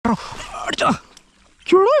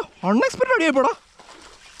Unexpected അടിയായിപ്പോടാ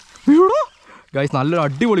വീടോ guys. നല്ലൊരു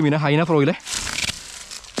അടിപൊളി മീന ഹൈന ഫ്രോയിലെ.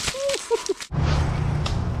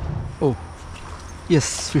 ഓ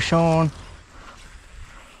yes fish on.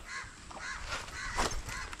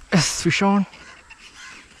 Yes fish on.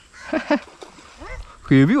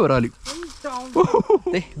 Heavy ഒരാൾ.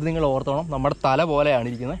 ഇത് നിങ്ങൾ ഓർത്തോണം, നമ്മുടെ തല പോലെയാണ്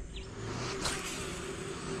ഇരിക്കുന്നത്.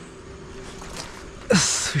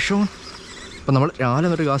 Fish on. അപ്പം നമ്മൾ രാവിലെ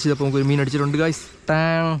എന്നിട്ട് കാശ് ചെയ്തപ്പോൾ നമുക്ക് ഒരു മീൻ അടിച്ചിട്ടുണ്ട് ഗൈസ്.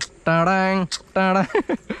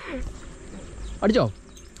 അടിച്ചോ?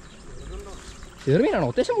 ചെറു മീനാണോ?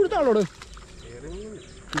 അത്യാവശ്യം കൊടുത്താളോട്.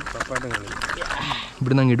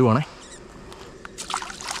 ഇവിടുന്ന് അങ്ങ് ഇടുവാണേ.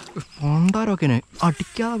 പണ്ടാരൊക്കെ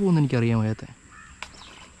അടിക്കാതെ പോകുന്ന എനിക്കറിയാൻ വയ്യാത്ത.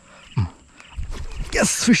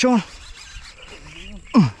 Yes fish on.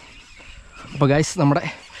 അപ്പോൾ ഗൈസ് നമ്മുടെ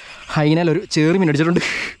ഹൈനയിലൊരു ചെറു മീൻ അടിച്ചിട്ടുണ്ട്.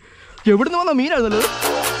 എവിടുന്ന് വന്ന മീനായിരുന്നല്ലോ.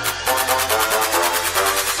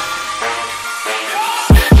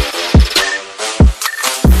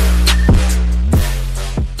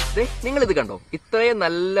 നിങ്ങളിത് കണ്ടോ? ഇത്രയും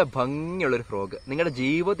നല്ല ഭംഗിയുള്ളൊരു ഫ്രോഗ് നിങ്ങളുടെ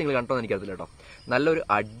ജീവിതത്തിൽ നിങ്ങൾ കണ്ടോ എന്ന് എനിക്കറിയില്ല കേട്ടോ. നല്ലൊരു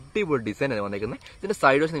അടിപൊളി ഡിസൈൻ ആണ് വന്നേക്കുന്നത്. ഇതിന്റെ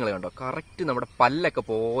സൈഡ് വശം നിങ്ങൾ കണ്ടോ? കറക്റ്റ് നമ്മുടെ പല്ലൊക്കെ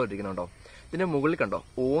പോലെ ഇരിക്കുന്നുണ്ടോ? ഇതിന്റെ മുകളിൽ കണ്ടോ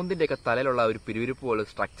ഓന്തിന്റെ ഒക്കെ തലയിലുള്ള ഒരു പിരിവിരിപ്പ് പോലെ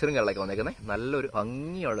സ്ട്രക്ചറും കാര്യങ്ങളൊക്കെ വന്നേക്കുന്നത്. നല്ലൊരു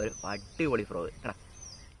ഭംഗിയുള്ളൊരു അടിപൊളി ഫ്രോഗ്.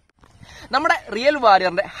 നമ്മുടെ റിയൽ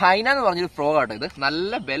വാരിയറിന്റെ ഹൈന എന്ന് പറഞ്ഞൊരു ഫ്രോഗ് ആട്ടോ ഇത്.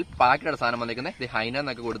 നല്ല വെൽ പാക്കഡ് സാധനം വന്നേക്കുന്നത്. ഇത് ഹൈന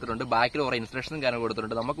എന്നൊക്കെ കൊടുത്തിട്ടുണ്ട്. ബാക്കിൽ കുറെ ഇൻസ്ട്രക്ഷനും കാര്യങ്ങൾ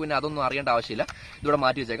കൊടുത്തിട്ടുണ്ട്. നമുക്ക് പിന്നെ അതൊന്നും അറിയേണ്ട ആവശ്യമില്ല. ഇതിവിടെ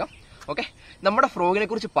മാറ്റി വെച്ചേക്കാം. ഓക്കെ, നമ്മുടെ ഫ്രോഗിനെ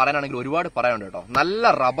കുറിച്ച് പറയാനാണെങ്കിൽ ഒരുപാട് പറയാനുണ്ട് കേട്ടോ. നല്ല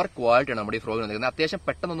റബ്ബർ ക്വാളിറ്റിയാണ് നമ്മുടെ ഈ ഫ്രോഗിന് വന്നിരിക്കുന്നത്. അത്യാവശ്യം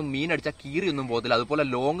പെട്ടെന്നൊന്നും മീൻ അടിച്ചാൽ കീറിയൊന്നും പോകത്തില്ല. അതുപോലെ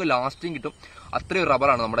ലോങ് ലാസ്റ്റിംഗ് കിട്ടും. അത്രയും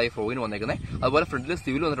റബ്ബറാണ് നമ്മുടെ ഈ ഫ്രോഗിന് വന്നിരിക്കുന്നത്. അതുപോലെ ഫ്രണ്ടിൽ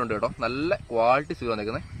സിവിൽ വന്നിട്ടുണ്ട് കേട്ടോ. നല്ല ക്വാളിറ്റി സിവിൽ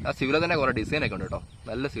വന്നിരിക്കുന്നത്. ആ സിവിൽ തന്നെ കുറെ ഡിസൈൻ ഒക്കെ ഉണ്ട് കേട്ടോ.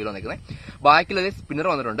 നല്ല സിവിൽ വന്നിരിക്കുന്നത്. ബാക്കിൽ അതേ സ്പിന്നർ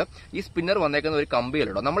വന്നിട്ടുണ്ട്. ഈ സ്പിന്നർ വന്നേക്കുന്ന ഒരു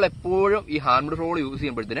കമ്പിയല്ല കേട്ടോ. നമ്മൾ എപ്പോഴും ഈ ഹാൻഡ് റോൾ യൂസ്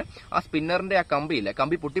ചെയ്യുമ്പോഴത്തേന് ആ സ്പിന്നറിന്റെ ആ കമ്പിയില്ല,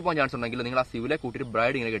 കമ്പി പൊട്ടിപ്പോകാൻ ചാൻസ് ഉണ്ടെങ്കിൽ നിങ്ങൾ ആ സിവിലെ കൂട്ടിയിട്ട്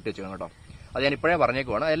ബ്രൈഡ് ഇങ്ങനെ കെട്ടി വെച്ചേക്കണം കേട്ടോ. അത് ഞാൻ ഇപ്പോഴേ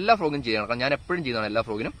പറഞ്ഞേക്കുവാണ്. എല്ലാ ഫ്രോഗിനും ചെയ്യണം. കാരണം ഞാൻ എപ്പോഴും ചെയ്യുന്നതാണ് എല്ലാ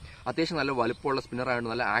ഫ്രോഗിനും. അത്യാവശ്യം നല്ല വലുപ്പമുള്ള സ്പിന്നർ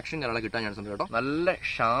ആയതുകൊണ്ട് നല്ല ആക്ഷൻ കാര്യങ്ങളൊക്കെ കിട്ടാൻ ചാൻസ് ഉണ്ട് കേട്ടോ. നല്ല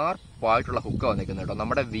ഷാർപ്പായിട്ടുള്ള ഹുക്ക വന്നിരിക്കുന്നത് കേട്ടോ.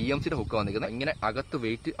 നമ്മുടെ VMCയുടെ ഹുക്ക വന്നിരിക്കുന്നത്. ഇങ്ങനെ അകത്ത്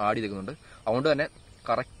വെയിറ്റ് ആഡ് ചെയ്തിരിക്കുന്നുണ്ട്. അതുകൊണ്ട് തന്നെ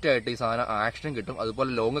കറക്റ്റായിട്ട് ഈ സാധനം ആക്ഷൻ കിട്ടും.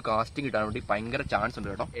 അതുപോലെ ലോങ് കാസ്റ്റിംഗ് കിട്ടാൻ വേണ്ടി ഭയങ്കര ചാൻസ് ഉണ്ട്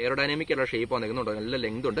കേട്ടോ. എയറോഡൈനാമിക് ആയിട്ടുള്ള ഷേപ്പ് വന്നിരിക്കുന്നുണ്ടോ. നല്ല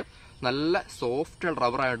ലെങ്ത് ഉണ്ട്. നല്ല സോഫ്റ്റ്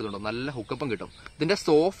റബ്ബർ ആയിട്ടുണ്ടോ. നല്ല ഹുക്കപ്പം കിട്ടും. ഇതിന്റെ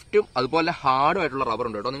സോഫ്റ്റും അതുപോലെ ഹാർഡും ആയിട്ടുള്ള റബ്ബർ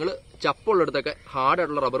ഉണ്ട് കേട്ടോ. നിങ്ങൾ ചപ്പുള്ളിടത്തൊക്കെ ഹാർഡ്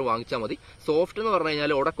ആയിട്ടുള്ള റബ്ബർ വാങ്ങിച്ചാൽ മതി. സോഫ്റ്റ് എന്ന് പറഞ്ഞു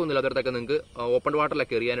കഴിഞ്ഞാൽ ഉടക്കൊന്നും ഇല്ലാത്തടത്തൊക്കെ നിങ്ങൾക്ക് ഓപ്പൺ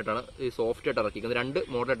വാട്ടറിലൊക്കെ എറിയാനായിട്ടാണ് ഈ സോഫ്റ്റ് ആയിട്ട് ഇറക്കിക്കുന്നത്. 2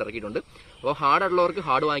 മോഡലായിട്ട് ഇറക്കിയിട്ടുണ്ട്. അപ്പോൾ ഹാർഡ് ആയിട്ടുള്ളവർക്ക്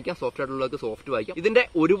ഹാർഡ് വാങ്ങിക്കാം, സോഫ്റ്റ് ആയിട്ടുള്ളവർക്ക് സോഫ്റ്റ് വാങ്ങിക്കാം. ഇതിന്റെ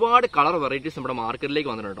ഒരുപാട് കളർ വെറൈറ്റീസ് നമ്മുടെ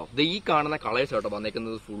മാർക്കറ്റിലേക്ക് വന്നിട്ടുണ്ടോ. ഇത് ഈ കാണുന്ന കളേഴ്സ് കേട്ടോ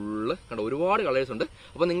വന്നേക്കുന്നത്. ഫുള്ള് കണ്ടോ, ഒരുപാട് കളേഴ്സ് ഉണ്ട്.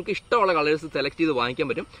 അപ്പോൾ നിങ്ങൾക്ക് ഇഷ്ടമുള്ള കളേഴ്സ് സെലക്ട് ചെയ്ത് വാങ്ങിക്കാൻ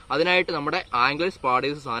പറ്റും. അതിനായിട്ട് നമ്മുടെ ആംഗ്ലേഴ്സ്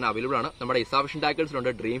പാഡേഴ്സ് സാധനം അവൈലബിൾ ആണ്. നമ്മുടെ ഇസാ ഫിഷിംഗ്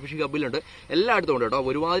ടാക്കിൾസിലുണ്ട്, ഡ്രീം ഫിഷിംഗ് ഹബിലുണ്ട്, എല്ലായിടത്തും ഉണ്ട് കേട്ടോ.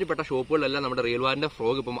 ഒരുമാതിരിപ്പെട്ട ഷോപ്പുകളിലെല്ലാം നമ്മുടെ റിയൽ വാറിന്റെ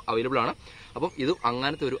ഫ്രോഗ് ഇപ്പം അവൈലബിൾ ആണ്. അപ്പം ഇത്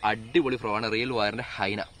അങ്ങനത്തെ ഒരു അടിപൊളി ഫ്രോഗാണ് റിയൽ വാറിന്റെ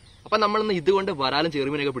ഹൈന. അപ്പം നമ്മളിന്ന് ഇതുകൊണ്ട് വരാലും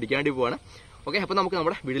ചെറുമീനൊക്കെ പിടിക്കാണ്ടി പോവാണ്. ഓക്കെ, അപ്പം നമുക്ക്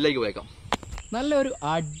നമ്മുടെ വീട്ടിലേക്ക് പോയേക്കാം. നല്ലൊരു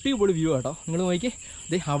അടിപൊളി വ്യൂ കേട്ടോ. നിങ്ങൾ നോക്കി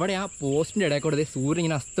ഇത് അവിടെ ആ പോസ്റ്റിൻ്റെ ഇടയിൽ കൂടെ സൂര്യൻ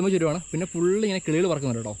ഇങ്ങനെ അസ്തമിച്ച് വരുവാണ്. പിന്നെ ഫുള്ള് ഇങ്ങനെ കിളികൾ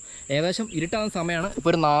പറക്കുന്നുണ്ട് കേട്ടോ. ഏകദേശം ഇരുട്ടാകുന്ന സമയമാണ്. ഇപ്പോൾ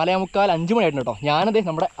ഒരു 4:45-5 മണിയായിട്ടുണ്ട് കേട്ടോ. ഞാനത്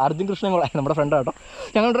നമ്മുടെ അർജുൻ കൃഷ്ണൻ കൂടെ നമ്മുടെ ഫ്രണ്ട് കേട്ടോ.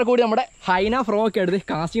 ഞങ്ങളുടെ കൂടി നമ്മുടെ ഹൈന ഫ്രോ ഒക്കെ എടുത്ത്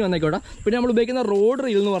കാസ്റ്റിംഗ് വന്നേക്കോട്ടെ. പിന്നെ നമ്മൾ ഉപയോഗിക്കുന്ന റോഡ്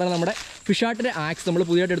റീൽ എന്ന് പറയുന്നത് നമ്മുടെ ഫിഷാർട്ടിൻ്റെ ആക്സ് നമ്മൾ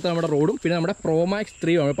പുതിയതായിട്ട് എടുത്ത നമ്മുടെ റോഡും പിന്നെ നമ്മുടെ പ്രോമാക്സ്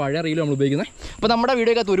 3 ആണ് പഴയ റീലും നമ്മൾ ഉപയോഗിക്കുന്നത്. അപ്പോൾ നമ്മുടെ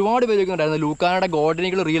വീഡിയോക്കകത്ത് ഒരുപാട് പേര് ചോദിക്കുന്നുണ്ടായിരുന്നു ലൂക്കാനയുടെ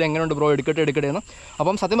ഗോൾഡനിക്കൽ റീൽ എങ്ങനെയുണ്ട് ബ്രോ, എടുക്കട്ടെ എന്ന്.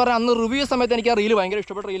 അപ്പം സത്യം പറഞ്ഞാൽ അന്ന് റിവ്യൂ സമയത്ത് എനിക്ക് ആ റീൽ ഭയങ്കര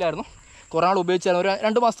ഇഷ്ടപ്പെട്ട റീലായിരുന്നു. കുറേ നാൾ ഉപയോഗിച്ചായിരുന്നു, ഒരു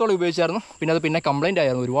 2 മാസത്തോളം ഉപയോഗിച്ചായിരുന്നു. പിന്നെ അത് കംപ്ലയിൻ്റ്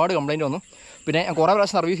ആയിരുന്നു, ഒരുപാട് കംപ്ലയിൻറ്റ് വന്നു. പിന്നെ കുറേ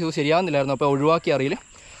പ്രാവശ്യം സർവീസ് ചെയ്ത് ശരിയാവുന്നില്ലായിരുന്നു. അപ്പോൾ ഒഴിവാക്കി അറിയില്ല.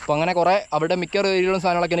 അപ്പോൾ അങ്ങനെ കുറേ അവിടെ മിക്ക റീലും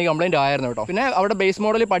സാധനങ്ങളൊക്കെ എനിക്ക് കംപ്ലയിൻ്റ് ആയിരുന്നു കേട്ടോ. പിന്നെ അവിടെ ബേസ്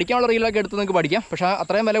മോഡൽ പഠിക്കാനുള്ള റീലൊക്കെ എടുത്ത് നിങ്ങൾക്ക് പഠിക്കാം. പക്ഷേ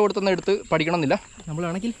അത്രയും വില കൊടുത്തൊന്നും എടുത്ത് പഠിക്കണമെന്നില്ല.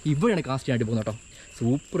 നമ്മളാണെങ്കിൽ ഇവിടെയാണ് കാസ്റ്റ് ആയിട്ട് പോകുന്നത് കേട്ടോ.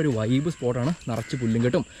 സൂപ്പർ ഒരു വൈബ് സ്പോട്ടാണ്. നിറച്ച് പുല്ലും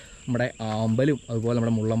കെട്ടും, നമ്മുടെ ആമ്പലും അതുപോലെ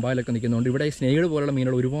നമ്മുടെ മുള്ളമ്പാലൊക്കെ നിൽക്കുന്നതുകൊണ്ട് ഇവിടെ സ്നേഹിഡ് പോലുള്ള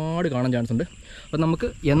മീനുകൾ ഒരുപാട് കാണാൻ ചാൻസ് ഉണ്ട്. അപ്പോൾ നമുക്ക്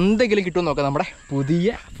എന്തെങ്കിലും കിട്ടുമെന്ന് നോക്കാം നമ്മുടെ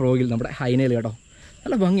പുതിയ ഫ്രോഗിൽ, നമ്മുടെ ഹൈനയിൽ കേട്ടോ.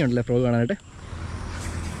 നല്ല ഭംഗിയുണ്ടല്ലേ ഫ്രോഗ് കാണാനായിട്ട്.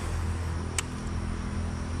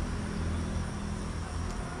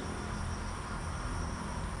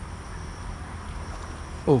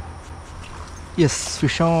 ഓ യെസ്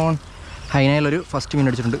ഫിഷ് ഓൺ. ഹൈനയിലൊരു ഫസ്റ്റ് മീൻ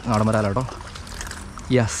അടിച്ചിട്ടുണ്ട്, നാടൻ വരാല കേട്ടോ.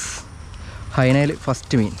 യെസ്, ഹൈനയിൽ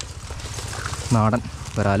ഫസ്റ്റ് മീൻ നാടൻ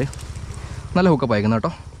വരാൽ. നല്ല ഹുക്കപ്പ് അയക്കുന്ന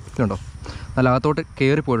കേട്ടോ. ഇതുണ്ടോ, നല്ല അകത്തോട്ട്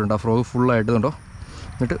കയറി പോയിട്ടുണ്ടോ ഫ്രോഗ് ഫുള്ളായിട്ട്. ഇതുണ്ടോ,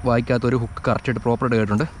 എന്നിട്ട് വായിക്കാത്തൊരു ഹുക്ക് കറക്റ്റായിട്ട് പ്രോപ്പറായിട്ട്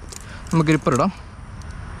കേട്ടിട്ടുണ്ട്. നമുക്ക് ഗ്രിപ്പർ ഇടാം.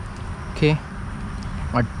 ഓക്കെ,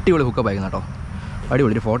 അടിപൊളി ഹുക്കപ്പ് അയക്കുന്ന കേട്ടോ.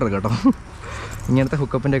 അടിപൊളി ഒരു ഫോട്ടോ എടുക്കാം കേട്ടോ. ഇങ്ങനത്തെ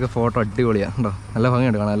ഹുക്കപ്പിൻ്റെയൊക്കെ ഫോട്ടോ അടിപൊളിയാണ് കേട്ടോ. നല്ല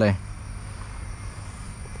ഭംഗിയുണ്ട് കാണാം അല്ലേ.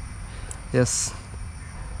 യെസ്,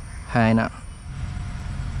 ഹൈന.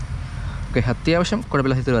 ഓക്കെ, അത്യാവശ്യം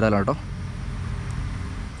കുഴപ്പമില്ല സ്ഥിതി വരാലോ കേട്ടോ.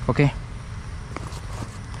 ഓക്കെ,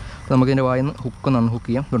 അപ്പോൾ നമുക്കിതിൻ്റെ വായിൽ നിന്ന് ഹുക്കൊന്ന് അൺഹുക്ക്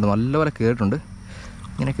ചെയ്യാം. ഇതുണ്ട്, നല്ലപോലെ കയറിയിട്ടുണ്ട്.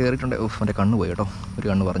 ഇങ്ങനെ കയറിയിട്ടുണ്ട്. ഓ, എൻ്റെ കണ്ണ് പോയി കേട്ടോ. ഒരു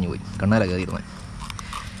കണ്ണ് പറഞ്ഞു പോയി, കണ്ണാലാണ് കയറിയിരുന്നത്.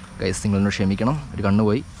 ഗൈസ് നിങ്ങളൊന്ന് ക്ഷമിക്കണം, ഒരു കണ്ണ്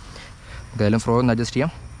പോയി. ഏതായാലും ഫ്രോ ഒന്ന് അഡ്ജസ്റ്റ്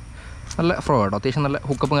ചെയ്യാം. നല്ല ഫ്രോ കേട്ടോ, അത്യാവശ്യം നല്ല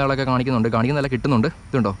ഹുക്കപ്പും കാര്യങ്ങളൊക്കെ കാണിക്കുന്നുണ്ട്, നല്ല കിട്ടുന്നുണ്ട്.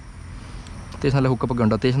 ഇതുണ്ടോ, അത്യാവശ്യം നല്ല ഹുക്കപ്പൊക്കെ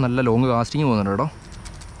ഉണ്ട്, അത്യാവശ്യം നല്ല ലോങ് കാസ്റ്റിങ് പോകുന്നുണ്ട് കേട്ടോ.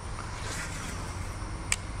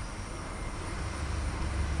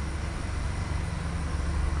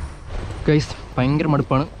 ഗൈസ് ഭയങ്കര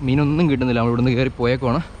മടുപ്പാണ്, മീനൊന്നും കിട്ടുന്നില്ല, നമ്മൾ ഇവിടുന്ന് കയറി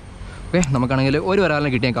പോയേക്കുവാണ്. ഓക്കെ, നമുക്കാണെങ്കിൽ ഒരു വരാലിനെ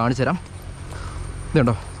കിട്ടി ഞാൻ കാണിച്ചു തരാം.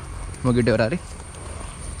 ഇതുണ്ടോ നമുക്ക് കിട്ടിയ വരാൽ,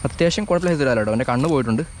 അത്യാവശ്യം കുഴപ്പമില്ല സൈസ് വരാലോ, എൻ്റെ കണ്ണ്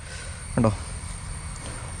പോയിട്ടുണ്ട് കണ്ടോ.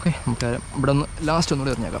 ഓക്കെ, നമുക്ക് ഇവിടെ ഒന്ന് ലാസ്റ്റ്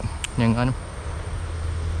ഒന്നുകൂടി എറിഞ്ഞേക്കാം. ഞങ്ങാനും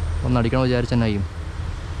ഒന്നടിക്കണമെന്ന് വിചാരിച്ച് തന്നെ ആയും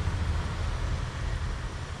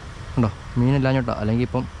ഉണ്ടോ, മീനില്ലാഞ്ഞോട്ടോ, അല്ലെങ്കിൽ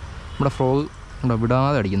ഇപ്പം നമ്മുടെ ഫ്രോഗ് ഉണ്ടോ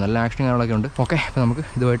വിടാതെ അടിക്കും, നല്ല ആക്ഷൻ കാര്യങ്ങളൊക്കെ ഉണ്ട്. ഓക്കെ, അപ്പോൾ നമുക്ക്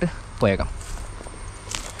ഇതുമായിട്ട് പോയേക്കാം.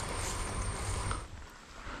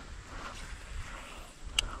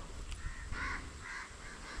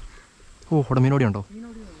 ഓ, ഇവിടെ മീനോടി ഉണ്ടോ?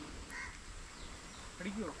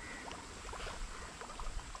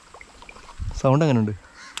 സൗണ്ട് എങ്ങനെ ഉണ്ട്?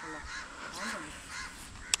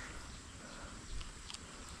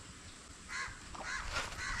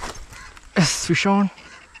 Fish on.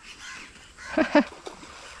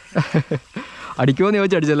 അടിക്കുമോന്ന്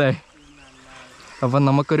ചോദിച്ചാൽ അടിച്ചല്ലേ. അപ്പം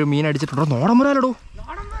നമുക്കൊരു മീൻ അടിച്ചിട്ടുണ്ടോ? നോടൻ വരാലടോ.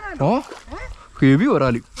 ഓ, ഹെവി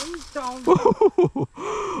വരാൽ.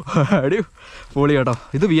 അടി പൊളി കേട്ടോ.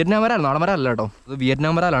 ഇത് വിയറ്റ്നാം വരാൽ, നാടൻ വരാലല്ല കേട്ടോ, ഇത്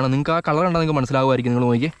വിയറ്റ്നാം വരാലാണ്. നിങ്ങൾക്ക് ആ കളർ കണ്ടാൽ നിങ്ങൾക്ക് മനസ്സിലാകുമായിരിക്കും. നിങ്ങൾ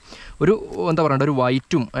നോക്കി, ഒരു എന്താ പറയണ്ട, ഒരു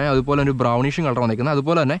വൈറ്റും അതുപോലെ ഒരു ബ്രൗണിഷും കളർ വന്നിരിക്കുന്നത്,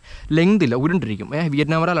 അതുപോലെ തന്നെ ലെങ്ത് ഇല്ല, ഉരുണ്ടിരിക്കും.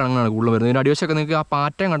 വിയറ്റ്നാം വരാലാണ് അങ്ങനെയാണ് കൂടുതൽ വരുന്നത്. ഇതിൻ്റെ അടിവശമൊക്കെ നിങ്ങൾക്ക് ആ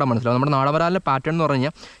പാറ്റേൺ കണ്ടാൽ മനസ്സിലാവും. നമ്മുടെ നാടൻ വരാലിൻ്റെ പാറ്റേൺ എന്ന് പറഞ്ഞു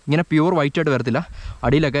കഴിഞ്ഞാൽ ഇങ്ങനെ പ്യൂർ വൈറ്റ് ആയിട്ട് വരത്തില്ല,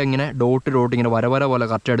 അടിയിലൊക്കെ ഇങ്ങനെ ഡോട്ട് ഇങ്ങനെ വര പോലെ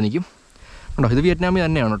കറക്റ്റായിട്ട് നിൽക്കും കേട്ടോ. ഇത് വിയറ്റ്നാമിൽ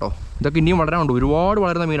തന്നെയാണ് കേട്ടോ. ഇതൊക്കെ ഇനിയും വളരാനുണ്ട്, ഒരുപാട്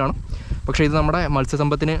വളരുന്ന മീനാണ്. പക്ഷേ ഇത് നമ്മുടെ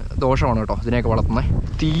മത്സ്യസമ്പത്തിന് ദോഷമാണ് കേട്ടോ, ഇതിനെയൊക്കെ വളർത്തുന്നത്.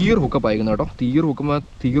 തീർ ഹുക്കപ്പ് അയക്കുന്നത് കേട്ടോ,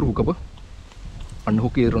 തീർ ഹുക്കപ്പ്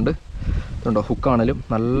അൺഹുക്ക് ചെയ്തിട്ടുണ്ട്. ഇതുണ്ടോ, ഹുക്കാണേലും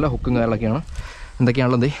നല്ല ഹുക്കും കാര്യങ്ങളൊക്കെയാണ്.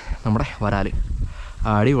 എന്തൊക്കെയാണല്ലോ എന്തേ നമ്മുടെ വരാൽ,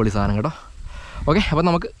 അടിപൊളി സാധനം കേട്ടോ. ഓക്കെ, അപ്പോൾ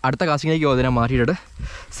നമുക്ക് അടുത്ത കാസ്റ്റിങ്ങിലേക്ക് അതിനെ മാറ്റിയിട്ടിട്ട്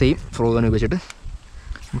സെയിം ഫ്രോ തന്നെ ഉപയോഗിച്ചിട്ട്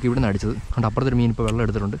നമുക്ക് ഇവിടെ നിന്ന് അടിച്ചത് കണ്ട് അപ്പുറത്തൊരു മീൻ ഇപ്പോൾ വെള്ളം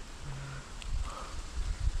എടുത്തിട്ടുണ്ട്.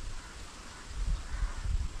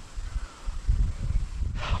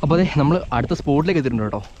 അപ്പോൾ അതെ, നമ്മൾ അടുത്ത സ്പോട്ടിലേക്ക് എത്തിയിട്ടുണ്ട്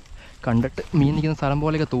കേട്ടോ. കണ്ടിട്ട് മീൻ നിൽക്കുന്ന സ്ഥലം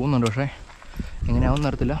പോലെയൊക്കെ തോന്നുന്നുണ്ട്, പക്ഷേ എങ്ങനെയാവും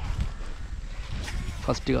നടത്തില്ല.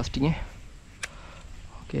 First casting.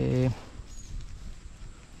 ഓക്കെ,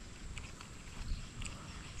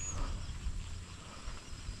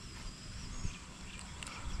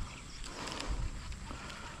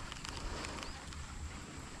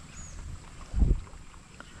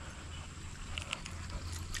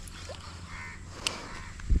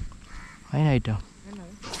 അതിനായിട്ടാ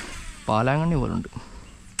പാലാങ്കണ്ണി പോലുണ്ട്.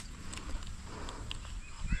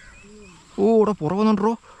 ഓ, ഇവിടെ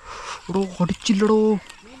പുറകുന്നുണ്ടോ, ഇവിടെ അടിച്ചില്ലടോ.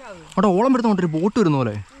 അവിടെ ഓളം വരുന്നുണ്ട്, ഒരു ബോട്ട് വരുന്ന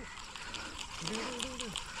പോലെ.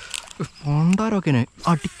 പണ്ടാരൊക്കെ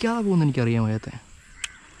അടിക്കാതെ പോകുന്ന എനിക്കറിയാൻ വയ്യാത്തെ.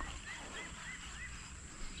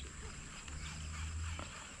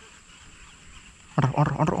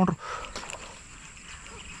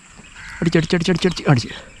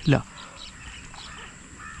 അടിച്ച് ഇല്ല.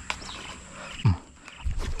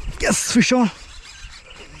 Yes, fish on.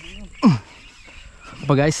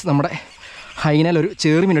 അപ്പോൾ ഗൈസ്, നമ്മുടെ ഹൈനയിൽ ഒരു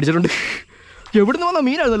ചേറി മീൻ അടിച്ചിട്ടുണ്ട്. എവിടെ നിന്ന് വന്ന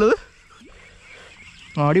മീനാണ് നല്ലത്,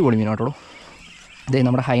 അടിപൊളി മീനാട്ടോ. ഇതേ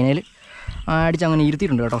നമ്മുടെ ഹൈനയിൽ അടിച്ച് അങ്ങനെ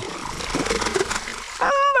ഇരുത്തിയിട്ടുണ്ട് കേട്ടോ.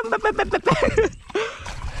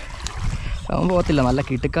 അവൻ പോകത്തില്ല, നല്ല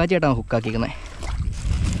കിട്ടുക്കാച്ചിയായിട്ടാണ് ഹുക്കാക്കിക്കുന്നത്.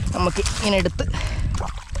 നമുക്ക് ഇങ്ങനെ എടുത്ത്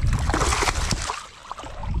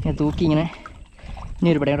ഇങ്ങനെ തൂക്കി ഇങ്ങനെ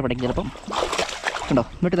ഇനി ഒരു പടയോടെ പടയ്ക്കും ചിലപ്പം ഉണ്ടോ.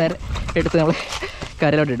 എന്നിട്ട് നേരെ എടുത്ത് നമ്മൾ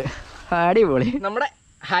കരയിലോട്ട് ഇട്ട് അടിപൊളി. നമ്മുടെ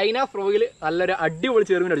ഹൈന ഫ്രോയിൽ നല്ലൊരു അടിപൊളി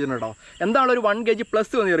ചെറുമീൻ അടിച്ചിട്ടുണ്ട് കേട്ടോ. എന്താണോ ഒരു 1 kg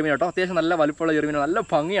പ്ലസ് വന്ന ചെറുമീൻ കേട്ടോ. അത്യാവശ്യം നല്ല വലുപ്പമുള്ള ചെറുമീൻ, നല്ല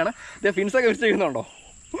ഭംഗിയാണ്. ഇതേ ഫിൻസൊക്കെ വെച്ചിരിക്കുന്നുണ്ടോ,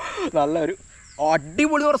 നല്ലൊരു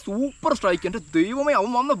അടിപൊളി എന്ന് പറഞ്ഞാൽ സൂപ്പർ സ്ട്രൈക്ക്. എൻ്റെ ദൈവമേ,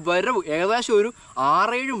 അവൻ വന്ന വരവ് ഏകദേശം ഒരു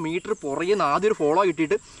 6-7 മീറ്റർ പുറകെ നിന്ന് ആദ്യം ഒരു ഫോളോ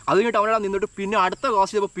കിട്ടിയിട്ട് അത് കഴിഞ്ഞിട്ട് അവനവിടെ നിന്നിട്ട് പിന്നെ അടുത്ത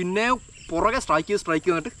കാസ്റ്റ് ചെയ്തപ്പോൾ പിന്നെ പുറകെ സ്ട്രൈക്ക്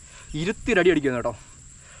ചെയ്തിട്ട് 20 അടി അടിക്കുന്നു കേട്ടോ.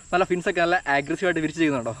 നല്ല ഫിൻസൊക്കെ നല്ല ആഗ്രസീവായിട്ട് വിരിച്ച്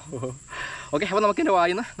ചെയ്യുന്നുണ്ടോ. ഓക്കെ, അപ്പോൾ നമുക്ക് എൻ്റെ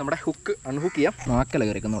വായിന്ന് നമ്മുടെ ഹുക്ക് അൺഹുക്ക് ചെയ്യാം. നാക്കല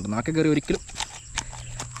കയറിക്കുന്നുണ്ട്, നാക്ക കയറി ഒരിക്കലും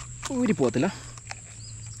ഊരി പോകത്തില്ല.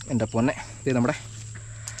 എൻ്റെ പൊന്നെ, ഇത് നമ്മുടെ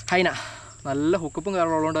ഹൈന നല്ല ഹുക്കപ്പും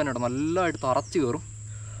കാര്യങ്ങളുള്ളതുകൊണ്ട് തന്നെ കേട്ടോ നല്ലതായിട്ട് തറച്ച് കയറും.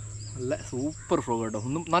 നല്ല സൂപ്പർ ഫ്രോഗ് കേട്ടോ.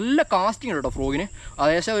 ഒന്നും നല്ല കാസ്റ്റിംഗ് കേട്ടോ ഫ്രോഗിന്.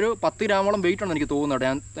 ഏകദേശം ഒരു 10 ഗ്രാമോളം വെയിറ്റ് ഉണ്ടെന്ന് എനിക്ക് തോന്നുന്നു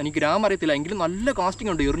കേട്ടോ. എനിക്ക് ഗ്രാം അറിയത്തില്ല, എങ്കിലും നല്ല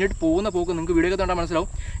കാസ്റ്റിംഗ് ഉണ്ട്. എറിഞ്ഞിട്ട് പോകുന്ന പോക്ക് നിങ്ങൾക്ക് വീഡിയോ ഒക്കെ കണ്ടാൽ മനസ്സിലാവും.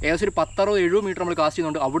 ഏകദേശം ഒരു 10-60-70 മീറ്റർ നമ്മൾ കാസ്റ്റ്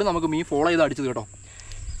ചെയ്യുന്നുണ്ട്. അവിടെ നമുക്ക് മീൻ ഫോളോ ചെയ്ത് അടിച്ചത് കേട്ടോ.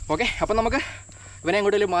 ഓക്കെ, അപ്പം നമുക്ക് ഇവനെ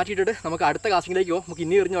എങ്ങോട്ടെങ്കിലും മാറ്റിയിട്ടിട്ട് നമുക്ക് അടുത്ത കാസ്റ്റിങ്ങിലേക്ക് പോകും. നമുക്ക്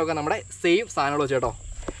ഇനി എറിഞ്ഞ് നോക്കാം നമ്മുടെ സെയിം സാധനങ്ങൾ വെച്ച് കേട്ടോ.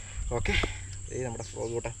 ഓക്കെ, നമ്മുടെ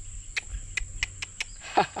ഫ്രോഗ് കൂട്ടെ.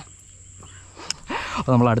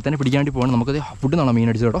 അപ്പോൾ നമ്മൾ അടുത്തന്നെ പിടിക്കാൻ വേണ്ടി പോകണം. നമുക്കത് ഫുഡ് നിന്നാണ് മീൻ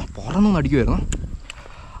അടിച്ചത് കേട്ടോ. പുറന്നൊന്നും അടിക്കുമായിരുന്നു.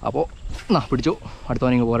 അപ്പോൾ പിടിച്ചു,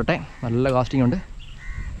 അടുത്തവനെ ഇങ്ങ് പോരട്ടെ. നല്ല കാസ്റ്റിംഗ് ഉണ്ട്.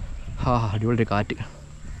 അടിപൊളി കാറ്റ്.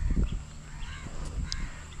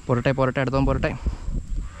 പോരട്ടെ പോരട്ടെ, അടുത്തവൻ പോരട്ടെ.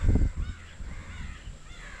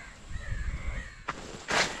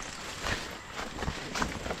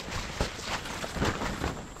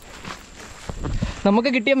 നമുക്ക്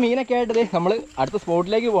കിട്ടിയ മീനൊക്കെ ആയിട്ട് നമ്മൾ അടുത്ത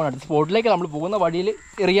സ്പോട്ടിലേക്ക് പോകണം. അടുത്ത സ്പോട്ടിലേക്ക് നമ്മൾ പോകുന്ന വഴിയിൽ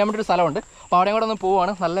എറിയാൻ വേണ്ടി ഒരു സ്ഥലമുണ്ട്. അപ്പോൾ അവിടെയും കൂടെ ഒന്ന്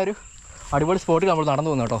പോവുകയാണ്. നല്ലൊരു അടിപൊളി സ്പോട്ടിൽ നമ്മൾ നടന്നു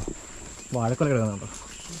പോകുന്നത് കേട്ടോ. വാഴക്കൊല കിടക്കുന്നത് കേട്ടോ.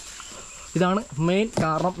 ഇതാണ് മെയിൻ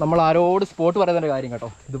കാരണം നമ്മൾ ആരോട് സ്പോട്ട് പറയുന്നതിൻ്റെ കാര്യം കേട്ടോ.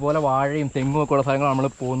 ഇതുപോലെ വാഴയും തെങ്ങും ഒക്കെ ഉള്ള സ്ഥലങ്ങൾ നമ്മൾ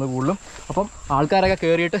പോകുന്നത് കൂടുതലും. അപ്പം ആൾക്കാരൊക്കെ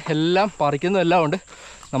കയറിയിട്ട് എല്ലാം പറിക്കുന്നതും എല്ലാം ഉണ്ട്.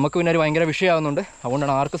 നമുക്ക് പിന്നെ ഒരു ഭയങ്കര വിഷയമാകുന്നുണ്ട്.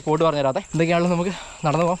 അതുകൊണ്ടാണ് ആർക്ക് സ്പോട്ട് പറഞ്ഞു തരാതെ. എന്തൊക്കെയാണെങ്കിലും നമുക്ക്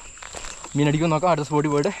നടന്നു പോകാം. മീൻ അടിക്കുമെന്ന് നോക്കാം. അടുത്ത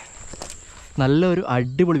സ്പോട്ടിൽ പോയിട്ട് നല്ലൊരു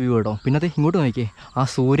അടിപൊളി വ്യൂ കേട്ടോ. പിന്നെ അത് ഇങ്ങോട്ട് നോക്കിയേ, ആ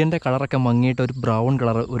സൂര്യൻ്റെ കളറൊക്കെ മങ്ങിയിട്ട് ഒരു ബ്രൗൺ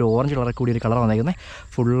കളർ, ഒരു ഓറഞ്ച് കളറൊക്കെ കൂടി ഒരു കളർ വന്നേക്കുന്നത്.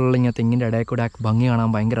 ഫുള്ളിങ്ങനെ തെങ്ങിൻ്റെ ഇടയിൽ കൂടെ ഭംഗി കാണാൻ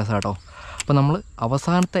ഭയങ്കര രസമാണ് കേട്ടോ. അപ്പോൾ നമ്മൾ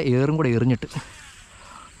അവസാനത്തെ ഏറും കൂടെ എറിഞ്ഞിട്ട്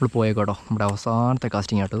നമ്മൾ പോയേക്കോട്ടോ. നമ്മുടെ അവസാനത്തെ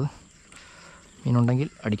കാസ്റ്റിംഗ് ആട്ടത്. മീനുണ്ടെങ്കിൽ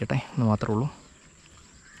അടിക്കട്ടെ എന്ന് മാത്രമേ ഉള്ളൂ.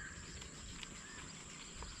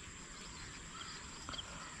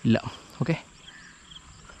 ഇല്ല. ഓക്കെ,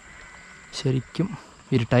 ശരിക്കും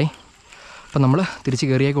ഇരുട്ടായി. അപ്പം നമ്മൾ തിരിച്ച്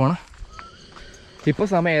കയറിയേക്കുവാണ്. ഇപ്പോൾ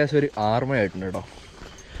സമയം ഏകദേശം ഒരു 6 മണിയായിട്ടുണ്ട് കേട്ടോ.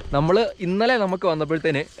 നമ്മൾ ഇന്നലെ നമുക്ക്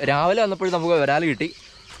വന്നപ്പോഴത്തേന് രാവിലെ വന്നപ്പോഴും നമുക്ക് വരാൽ കിട്ടി.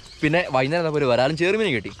 പിന്നെ വൈകുന്നേരം വന്നപ്പോൾ ഒരു വരാലും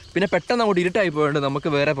ചെറുമീനും കിട്ടി. പിന്നെ പെട്ടെന്ന് അങ്ങോട്ട് ഇരുട്ടായി പോയതുകൊണ്ട് നമുക്ക്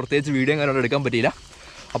വേറെ പ്രത്യേകിച്ച് വീഡിയോ കാര്യങ്ങളൊന്നും എടുക്കാൻ പറ്റിയില്ല.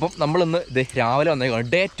 അപ്പം നമ്മളിന്ന് രാവിലെ വന്നേക്കാണ്.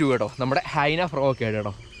 ഡേ 2 കേട്ടോ. നമ്മുടെ ഹൈന ഫ്രോ ഒക്കെ ആയിട്ട്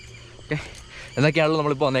കേട്ടോ. ഓക്കെ, എന്നൊക്കെയാണല്ലോ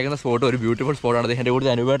നമ്മളിപ്പോൾ വന്നേക്കുന്ന സ്പോട്ട്. ഒരു ബ്യൂട്ടിഫുൾ സ്പോട്ടാണ്. എൻ്റെ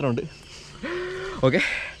കൂടുതൽ അനുഭവമുണ്ട്. ഓക്കെ,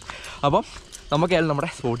 അപ്പം നമുക്കായാലും നമ്മുടെ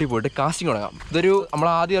സ്പോട്ടിൽ പോയിട്ട് കാസ്റ്റിംഗ് തുടങ്ങാം. ഇതൊരു നമ്മൾ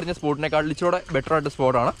ആദ്യം അറിഞ്ഞ സ്പോട്ടിനേക്കാൾ ഇച്ചിരി ബെറ്റർ ആയിട്ട്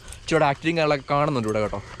സ്പോട്ടാണ്. ഇച്ചിരി ആക്ടിങ് കാര്യങ്ങളൊക്കെ കാണുന്നുണ്ട് ഇവിടെ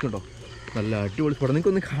കേട്ടോ. കേട്ടോ, നല്ല അടിപൊളി സ്പോട്ട്.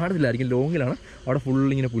 നിങ്ങൾക്കൊന്നും കാണില്ലായിരിക്കും, ലോങ്ങിലാണ്. അവിടെ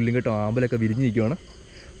ഫുള്ളിങ്ങനെ പുല്ലും കേട്ടോ, ആമ്പലൊക്കെ വിരിഞ്ഞ് നിൽക്കുകയാണ്.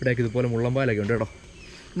 ഇവിടെയൊക്കെ ഇതുപോലെ മുള്ളമ്പാലൊക്കെ ഉണ്ട് കേട്ടോ.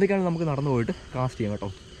 എന്തൊക്കെയാണ് നമുക്ക് നടന്നു പോയിട്ട് കാസ്റ്റ് ചെയ്യാം കേട്ടോ.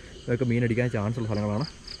 ഇതൊക്കെ മീനടിക്കാൻ ചാൻസ് ഉള്ള സ്ഥലങ്ങളാണ്.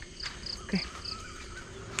 Okay,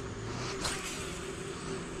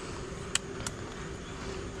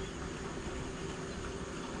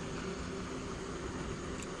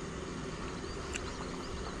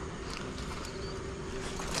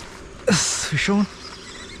 fish on.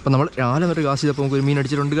 അപ്പം നമ്മൾ രാവിലെ വന്നിട്ട് കാസ്റ്റ് ചെയ്തപ്പോൾ നമുക്ക് ഒരു മീൻ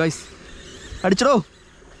അടിച്ചിട്ടുണ്ട് ഗായ്സ്. അടിച്ചടോ.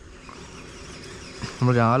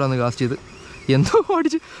 നമ്മൾ രാവിലെ വന്ന് കാസ്റ്റ് ചെയ്ത് എന്തോ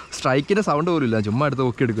അടിച്ച് സ്ട്രൈക്കിൻ്റെ സൗണ്ട് പോലും ഇല്ല. ചുമ്മാ എടുത്ത്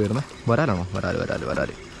പൊക്കി എടുക്കുമായിരുന്നേ. വരാലാണോ?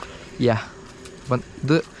 വരാല്. യാ, അപ്പം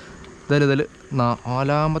ഇതിൽ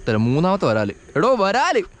 4-ാമത്തെ 3-ാമത്തെ വരാല്. എടോ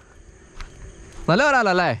വരാല്, നല്ല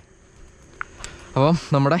വരാലല്ലേ. അപ്പം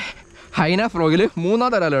നമ്മുടെ ഹൈന ഫ്രോഗിൽ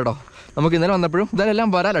 3-ാമത്തെ വരാല് കേട്ടോ. നമുക്ക് ഇന്നലെ വന്നപ്പോഴും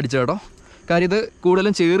ഇതിലെല്ലാം വരാലടിച്ചു കേട്ടോ. കാര്യം ഇത്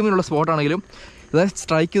കൂടുതലും ചേർമീനുള്ള സ്പോട്ടാണെങ്കിലും ഇത്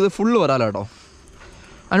സ്ട്രൈക്ക് ചെയ്ത് ഫുള്ള് വരാല കേട്ടോ.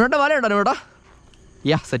 അനുവേട്ട വല കേട്ടോ അനുവേട്ടാ.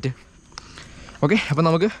 യാ, സെറ്റ്. ഓക്കെ, അപ്പം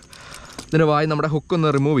നമുക്ക് ഇതിൻ്റെ വായി നമ്മുടെ ഹുക്കൊന്ന്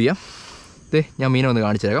റിമൂവ് ചെയ്യാം. ഞാൻ മീനെ ഒന്ന്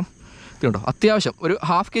കാണിച്ചേക്കാം. ഇത് കണ്ടോ, അത്യാവശ്യം ഒരു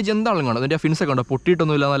 1/2 kg എന്താണെങ്കിലും കണ്ടോ. അതിൻ്റെ ഫിൻസൊക്കെ ഉണ്ടോ,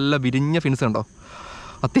 പൊട്ടിയിട്ടൊന്നുമില്ല, നല്ല വിരിഞ്ഞ ഫിൻസ് ഉണ്ടോ.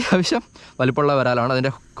 അത്യാവശ്യം വലിപ്പമുള്ള വരാലാണ്.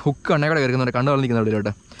 അതിൻ്റെ ഹുക്ക് അണ്ണേക്കൂടെ കയറുന്നുണ്ട്, കണ്ണ് കളഞ്ഞിരിക്കുന്ന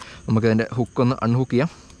ഇടയിലോട്ട്. നമുക്ക് അതിൻ്റെ ഹുക്കൊന്ന് അൺഹുക്ക് ചെയ്യാം.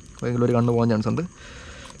 ഏതെങ്കിലും ഒരു കണ്ണ് പോകാൻ ചാൻസ് ഉണ്ട്.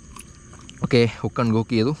 ഓക്കെ, ഹുക്ക്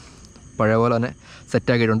അൺഹുക്ക് ചെയ്തു. പഴയ പോലെ തന്നെ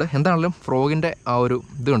സെറ്റാക്കിയിട്ടുണ്ട്. എന്താണെങ്കിലും ഫ്രോഗിൻ്റെ ആ ഒരു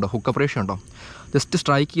ഇത് കണ്ടോ, ഹുക്ക് ഓപ്പറേഷൻ ഉണ്ടോ. ജസ്റ്റ്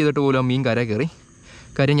സ്ട്രൈക്ക് ചെയ്തിട്ട് പോലും മീൻ കര കയറി.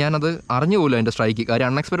 കാര്യം ഞാനത് അറിഞ്ഞു പോലും അതിൻ്റെ സ്ട്രൈക്ക്. കാര്യം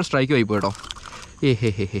അൺഎക്സ്പെക്റ്റഡ് സ്ട്രൈക്ക് ആയി പോയിട്ടോ.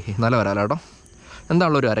 നല്ല വരാലാട്ടോ.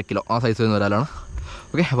 എന്താണല്ലോ ഒരു 1/2 കിലോ ആ സൈസ് വരുന്ന വരാലാണ്.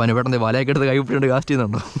 ഓക്കെ, അപ്പോൾ അനുപേട്ടൻ്റെ വലയൊക്കെ എടുത്ത് കൈപ്പിട്ടുണ്ട് കാസ്റ്റ്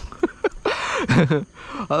ചെയ്യുന്നുണ്ടോ.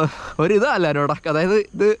 ഒരിതല്ല അനുപേട്ട, അതായത്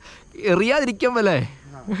ഇത് എറിയാതിരിക്കാൻ പറ്റേ.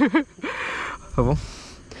 അപ്പം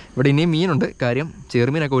ഇവിടെ ഇനിയും മീനുണ്ട്. കാര്യം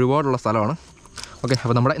ചെറുമീനൊക്കെ ഒരുപാടുള്ള സ്ഥലമാണ്. ഓക്കെ,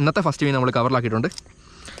 അപ്പോൾ നമ്മുടെ ഇന്നത്തെ ഫസ്റ്റ് മീൻ നമ്മൾ കവറിലാക്കിയിട്ടുണ്ട്.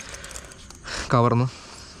 കവർന്ന്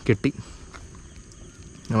കെട്ടി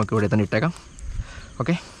നമുക്ക് ഇവിടെ തന്നെ ഇട്ടേക്കാം.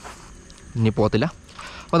 ഓക്കെ, ഇനി പോകത്തില്ല.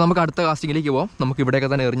 അപ്പോൾ നമുക്ക് അടുത്ത കാസ്റ്റിങ്ങിലേക്ക് പോകാം. നമുക്ക് ഇവിടെയൊക്കെ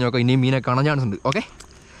തന്നെ എറിഞ്ഞ് നോക്കാം. ഇനിയും മീനെ കാണാൻ ചാൻസ് ഉണ്ട്. ഓക്കെ,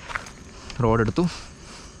 റോഡ് എടുത്തു.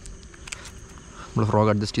 നമ്മൾ ഫ്രോഗ്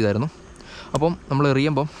അഡ്ജസ്റ്റ് ചെയ്തായിരുന്നു. അപ്പം നമ്മൾ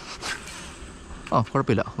എറിയുമ്പം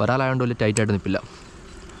കുഴപ്പമില്ല, വരാലായതുകൊണ്ട് വലിയ ടൈറ്റായിട്ട് നിൽപ്പില്ല.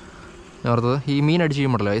 ഞാൻ ഓർത്തത് ഈ മീൻ അടിച്ച്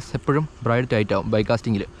ചെയ്യുമ്പോഴല്ലോ എപ്പോഴും ബ്രൈഡ് ടൈറ്റ് ആവും ബൈ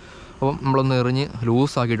കാസ്റ്റിങ്ങിൽ. അപ്പം നമ്മളൊന്ന് എറിഞ്ഞ്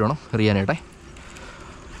ലൂസാക്കിയിട്ട് വേണം എറിയാനായിട്ടെ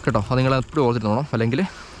കേട്ടോ. അത് നിങ്ങൾ എപ്പോഴും ഓർത്തിട്ട് വേണം, അല്ലെങ്കിൽ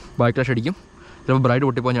ബാക്ക് ക്ലാഷ് അടിക്കും. ചിലപ്പോൾ ബ്രൈഡ്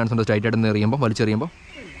പൊട്ടിപ്പോകാൻ ചാൻസ് ഉണ്ട് ടൈറ്റായിട്ട് എറിയുമ്പോൾ, വലിച്ചെറിയുമ്പോൾ.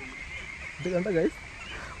 ഇത് കണ്ട ഗൈസ്,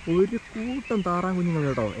 ഒരു കൂട്ടം താറാൻ കുഞ്ഞുങ്ങൾ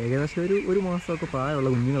കേട്ടോ. ഏകദേശം ഒരു മാസമൊക്കെ പ്രായമുള്ള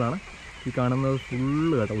കുഞ്ഞുങ്ങളാണ് ഈ കാണുന്നത്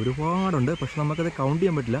ഫുള്ള് കേട്ടോ. ഒരുപാടുണ്ട്, പക്ഷെ നമുക്കത് കൗണ്ട്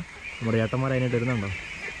ചെയ്യാൻ പറ്റില്ല. നമ്മുടെ ഏട്ടന്മാർ അതിനായിട്ട് വരുന്നുണ്ടോ.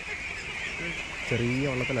 ചെറിയ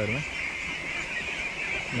വള്ളത്തിലായിരുന്നേ,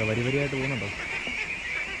 വരിയായിട്ട് പോകുന്നുണ്ടോ.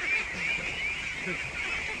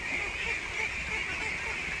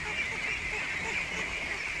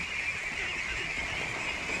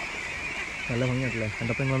 നല്ല ഭംഗിയായിട്ടല്ലേ.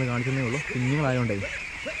 എൻ്റെ അപ്പം നിങ്ങളൊന്ന് കാണിച്ചതേ ഉള്ളൂ. കുഞ്ഞുങ്ങളായതുകൊണ്ടേ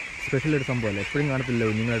സ്പെഷ്യൽ ഒരു സംഭവമല്ലേ, എപ്പോഴും കാണത്തില്ല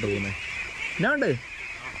കുഞ്ഞുങ്ങളായിട്ട് പോകുന്നത്. ഞാൻ ഉണ്ട്,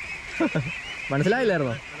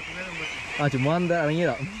 മനസ്സിലായില്ലായിരുന്നോ? ചുമ്മാ എന്താ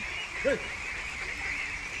ഇറങ്ങിയതാ.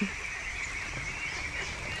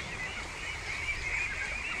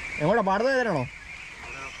 എങ്ങോട്ടാ പാടത്ത് തരാണോ?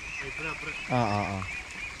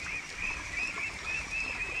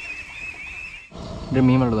 ഒരു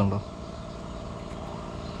മീൻ വെള്ളതുണ്ടോ?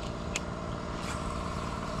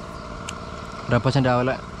 ഒരപ്പച്ചൻ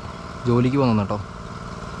രാവിലെ ജോലിക്ക് പോകുന്നു കേട്ടോ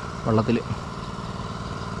വെള്ളത്തിൽ.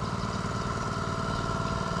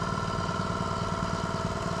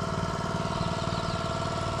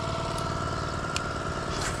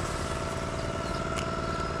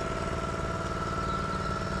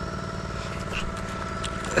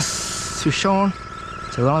 Fish on.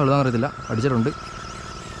 ചെറുതാണോ വലുതാണെന്ന് അറിയത്തില്ല, അടിച്ചിട്ടുണ്ട്.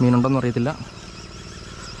 മീനുണ്ടോയെന്ന് അറിയത്തില്ല.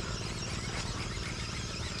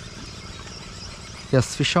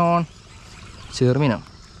 Yes, fish on. ചെറുമീനാണ്.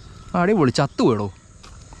 അടിപൊളി. ചത്തു പോയിടോ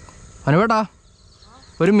അനുവേട്ടാ.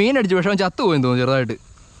 ഒരു മീൻ അടിച്ചു, പക്ഷെ അവൻ ചത്തു പോയെന്ന് തോന്നുന്നു ചെറുതായിട്ട്.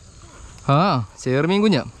 ചെറുമീൻ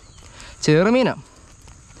കുഞ്ഞാ, ചെറുമീനാ.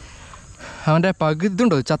 അവൻ്റെ പകുതി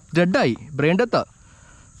ഇതുണ്ടോ, ഡെഡായി, ബ്രെയിൻ ഡെത്താ.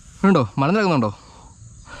 ഉണ്ടോ, മലനിറങ്ങുന്നുണ്ടോ?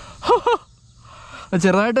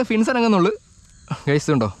 ചെറുതായിട്ട് ഫിൻസ് ഇറങ്ങുന്നുള്ളൂ ഗൈസ്.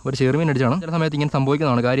 ഉണ്ടോ, ഒരു ചെറുമീൻ അടിച്ചാണ്. ചില സമയത്ത് ഇങ്ങനെ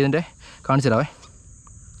സംഭവിക്കുന്നതാണ്. കാര്യം ഇതിൻ്റെ കാണിച്ചു തരാവേ.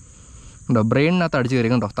 ഉണ്ടോ, ബ്രെയിനിനകത്ത് അടിച്ച്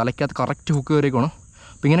കയറിക്കുന്നുണ്ടോ, തലയ്ക്കകത്ത് കറക്റ്റ് ഹുക്ക് കയറിക്കണം.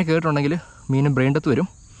 അപ്പോൾ ഇങ്ങനെ കേട്ടിട്ടുണ്ടെങ്കിൽ മീൻ ബ്രെയിൻ ഡെത്ത് വരും.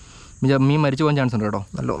 മീൻ മരിച്ചു പോകാൻ ചാൻസ് ഉണ്ട് കേട്ടോ.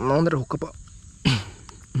 നല്ല ഒന്നാമതൊരു ഹുക്കപ്പ്.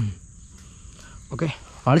 ഓക്കെ,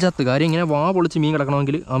 ആൾ ചത്ത്. കാര്യം ഇങ്ങനെ വാ പൊളിച്ച് മീൻ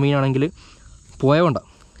കിടക്കണമെങ്കിൽ ആ മീനാണെങ്കിൽ പോയതുകൊണ്ട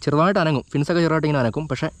ചെറുതായിട്ട് അനങ്ങും. ഫിൻസൊക്കെ ചെറുതായിട്ട് ഇങ്ങനെ അനക്കും,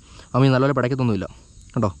 പക്ഷേ ആ മീൻ നല്ലപോലെ പിടയ്ക്കത്തൊന്നുമില്ല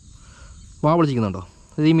കേട്ടോ. വാ പൊളിച്ചിരിക്കുന്നുണ്ടോ?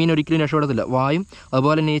 ഇത് ഈ മീൻ ഒരിക്കലും രക്ഷപ്പെടത്തില്ല. വായും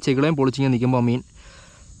അതുപോലെ തന്നെ ഈ ചെകിളയും പൊളിച്ചിങ്ങനെ നിൽക്കുമ്പോൾ ആ മീൻ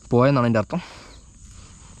പോയെന്നാണ് എൻ്റെ അർത്ഥം.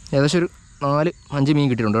 ഏകദേശം ഒരു 4-5 മീൻ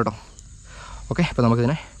കിട്ടിയിട്ടുണ്ട് കേട്ടോ. ഓക്കെ, അപ്പോൾ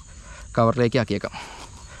നമുക്കിതിനെ കവറിലേക്ക് ആക്കിയേക്കാം.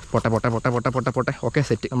 പൊട്ടെ പൊട്ടെ പൊട്ടെ പൊട്ടെ പൊട്ടെ പൊട്ടെ. Okay,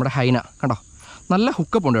 set. നമ്മുടെ ഹൈന കണ്ടോ, നല്ല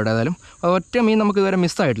ഹുക്കപ്പ് ഉണ്ട് കേട്ടോ. ഏതായാലും ഒറ്റ മീൻ നമുക്ക് ഇതുവരെ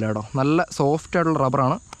മിസ്സായിട്ടില്ല കേട്ടോ. നല്ല സോഫ്റ്റ് ആയിട്ടുള്ള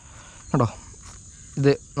റബ്ബറാണ് കേട്ടോ.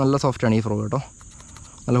 ഇത് നല്ല സോഫ്റ്റാണ് ഈ ഫ്രോഗ് കേട്ടോ.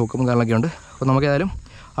 നല്ല ഹുക്കപ്പും കാര്യങ്ങളൊക്കെ ഉണ്ട്. അപ്പോൾ നമുക്ക് ഏതായാലും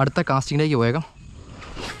അടുത്ത കാസ്റ്റിങ്ങിലേക്ക് പോയേക്കാം.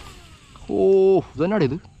 ഓ, ഇതന്നാടി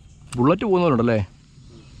ഇത് ബുള്ളറ്റ് പോകുന്നവരുണ്ടല്ലേ.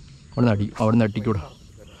 അവിടുന്ന്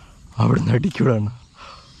അടിക്കൂടാണ്.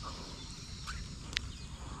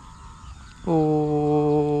 Oh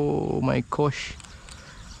my gosh.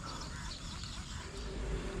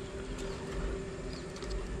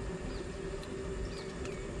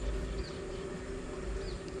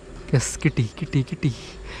 യെസ്, കിട്ടി.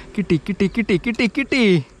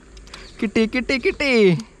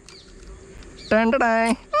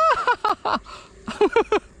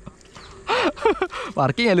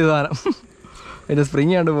 വർക്കിംഗ് അല്ലേ സാധനം. എൻ്റെ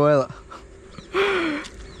സ്പ്രിങ് കണ്ട് പോയതാ.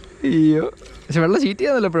 അയ്യോ, പക്ഷെ വെള്ളം ചീറ്റ്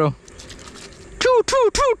ചെയ്യാന്നല്ലോ എപ്പോഴും.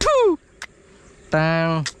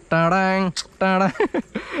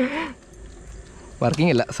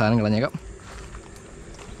 വർക്കിംഗ് അല്ല, സാധനം കളഞ്ഞേക്കാം.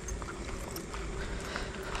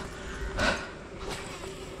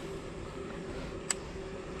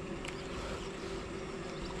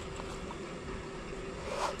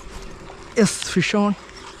 Yes, fish on.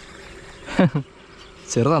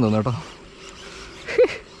 ചെറുതാണെന്ന് തോന്നുന്നു കേട്ടോ.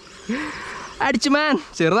 അടിച്ചു മാൻ.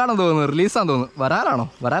 ചെറുതാണെന്ന് തോന്നുന്നു, റിലീസാണെന്ന് തോന്നുന്നു.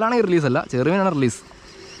 വരാലാണെങ്കിൽ റിലീസല്ല, ചെറുമീനാണ് റിലീസ്.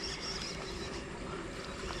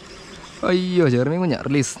 അയ്യോ, ചെറുമീൻ കുഞ്ഞ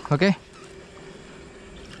റിലീസ്. ഓക്കെ,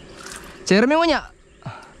 ചെറുമീൻ കുഞ്ഞ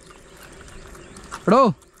എടോ,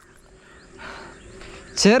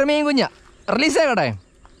 ചെറുമീൻ കുഞ്ഞ റിലീസ് ആയിക്കോട്ടെ.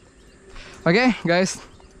 ഓക്കെ ഗൈസ്,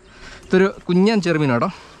 ഇതൊരു കുഞ്ഞൻ ചെറുമീൻ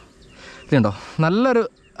കേട്ടോ. ഇതുണ്ടോ, നല്ലൊരു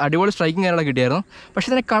അടിപൊളി സ്ട്രൈക്കിങ് കാര്യങ്ങളൊക്കെ കിട്ടിയായിരുന്നു. പക്ഷേ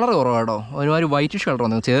ഇതിൻ്റെ കളർ കുറവാണ് കേട്ടോ. ഒരുമാതിരി വൈറ്റിഷ് കളർ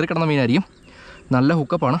വന്നു. ചേറി കിടന്ന മീനായിരിക്കും. നല്ല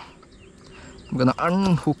ഹുക്കപ്പാണ്. നമുക്കൊന്ന്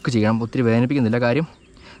അൺഹുക്ക് ചെയ്യണം. ഒത്തിരി വേദനിപ്പിക്കുന്നില്ല. കാര്യം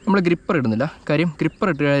നമ്മൾ ഗ്രിപ്പർ ഇടുന്നില്ല. കാര്യം ഗ്രിപ്പർ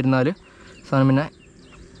ഇട്ട് കഴിഞ്ഞാൽ സാധനം പിന്നെ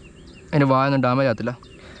അതിൻ്റെ വായൊന്നും ഡാമേജ് ആകത്തില്ല.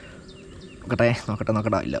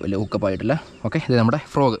 നോക്കട്ടെ. ഇല്ല, വലിയ ഹുക്കപ്പായിട്ടില്ല. ഓക്കെ, ഇത് നമ്മുടെ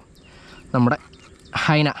ഫ്രോഗ്, നമ്മുടെ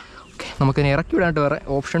ഹൈന. ഓക്കെ, നമുക്കിതിനെ ഇറക്കി വിടാനായിട്ട് വേറെ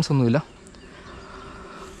ഓപ്ഷൻസ് ഒന്നുമില്ല.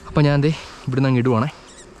 അപ്പോൾ ഞാൻ എന്തേ ഇവിടുന്ന് അങ്ങ് ഇടുവാണേ.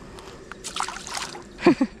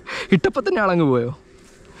 ഇട്ടപ്പോൾ തന്നെ ആളങ്ങ് പോയോ.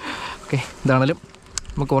 ഓക്കെ, ഇതാണെങ്കിലും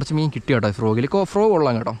നമുക്ക് കുറച്ച് മീൻ കിട്ടി കേട്ടോ. ഫ്രോഗ്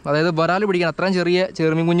കൊള്ളാം കേട്ടോ. അതായത് വരാൽ പിടിക്കാൻ അത്രയും ചെറിയ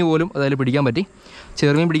ചെറുമീൻ കുഞ്ഞ് പോലും അതായത് പിടിക്കാൻ പറ്റി.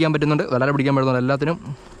 ചെറുമീൻ പിടിക്കാൻ പറ്റുന്നുണ്ട്, വരാൽ പിടിക്കാൻ പറ്റുന്നുണ്ട്. എല്ലാത്തിനും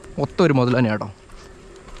ഒത്തൊരു മുതൽ തന്നെ കേട്ടോ.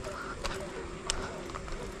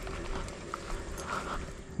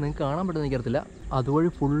 നിങ്ങൾക്ക് കാണാൻ പറ്റുമെന്ന് എനിക്കറിയത്തില്ല. അതുവഴി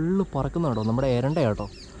ഫുള്ള് പറക്കുന്നുണ്ടോ നമ്മുടെ എരണ്ട കേട്ടോ.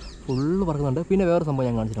 ഫുള്ള് പറക്കുന്നുണ്ട്. പിന്നെ വേറെ സംഭവം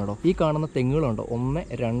ഞാൻ കാണിച്ചിട്ടുണ്ടോ, ഈ കാണുന്ന തെങ്ങുകളുണ്ടോ, 1,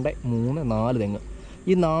 2, 3, 4 തെങ്ങ്.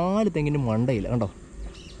 ഈ 4 തെങ്ങിന് മണ്ടയില്ല കണ്ടോ.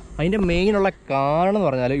 അതിൻ്റെ മെയിനുള്ള കാരണം എന്ന്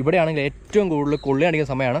പറഞ്ഞാൽ ഇവിടെയാണെങ്കിൽ ഏറ്റവും കൂടുതൽ കൊള്ളി അടിക്കുന്ന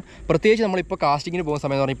സമയമാണ്. പ്രത്യേകിച്ച് നമ്മളിപ്പോൾ കാസ്റ്റിങ്ങിന് പോകുന്ന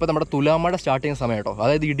സമയം എന്ന് പറഞ്ഞാൽ ഇപ്പോൾ നമ്മുടെ തുലാമഴ സ്റ്റാർട്ട് ചെയ്യുന്ന സമയം കേട്ടോ.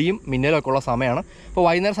 അതായത് ഇടിയും മിന്നലൊക്കെ ഉള്ള സമയമാണ്. അപ്പോൾ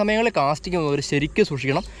വൈകുന്നേരം സമയങ്ങളിൽ കാസ്റ്റിംഗ് പോകുന്നവർ ശരിക്കും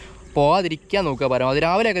സൂക്ഷിക്കണം, പോകാതിരിക്കാൻ നോക്കുക. പരമാവധി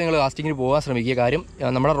രാവിലെയൊക്കെ നിങ്ങൾ കാസ്റ്റിങ്ങിന് പോകാൻ ശ്രമിക്കുക. കാര്യം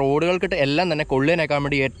നമ്മുടെ റോഡുകൾക്കിട്ട് എല്ലാം തന്നെ കൊള്ളിയനേക്കാൻ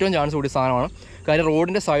വേണ്ടി ഏറ്റവും ചാൻസ് കൂടിയ സാധനമാണ്. കാര്യം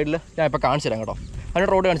റോഡിൻ്റെ സൈഡിൽ ഞാൻ ഇപ്പോൾ കാണിച്ചു തരാം കേട്ടോ. അതിൻ്റെ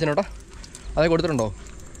റോഡ് കാണിച്ചു കേട്ടോ. അതേ കൊടുത്തിട്ടുണ്ടോ?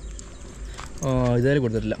 ഇതേ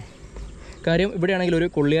കൊടുത്തിട്ടില്ല. കാര്യം ഇവിടെയാണെങ്കിൽ ഒരു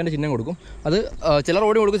കൊള്ളിയാൻ്റെ ചിഹ്നം കൊടുക്കും. അത് ചിലർ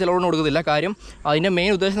ഓടി കൊടുക്കും, ചിലർ ഓടി കൊടുക്കത്തില്ല. കാര്യം അതിൻ്റെ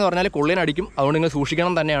മെയിൻ ഉദ്ദേശം എന്ന് പറഞ്ഞാൽ കൊള്ളിയാൻ അടിക്കും. അതുകൊണ്ട് നിങ്ങൾ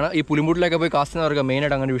സൂക്ഷിക്കണം തന്നെയാണ്. ഈ പുലിമുട്ടിലൊക്കെ പോയി കാസ്റ്റുന്നവർക്ക്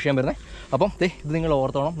മെയിനായിട്ട് അങ്ങനെ വിഷയം വരുന്നത്. അപ്പം ഇത് നിങ്ങൾ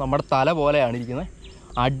ഓർത്തോണം, നമ്മുടെ തല പോലെയാണ് ഇരിക്കുന്നത്.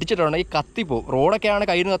 അടിച്ചിട്ടുണ്ടെങ്കിൽ കത്തിപ്പോവും. റോഡൊക്കെ ആണ്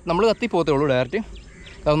കയ്യിൽ നമ്മൾ കത്തിപ്പോകത്തേ ഉള്ളൂ ഡയറക്റ്റ്.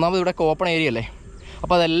 ഒന്നാമത് ഇവിടെ ഓപ്പൺ ഏരിയ അല്ലേ,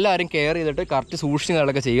 അപ്പോൾ അതെല്ലാവരും കെയർ ചെയ്തിട്ട് കറക്റ്റ് സൂക്ഷിച്ച്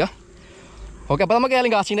കാര്യങ്ങളൊക്കെ ചെയ്യുക. ഓക്കെ, അപ്പോൾ നമുക്ക്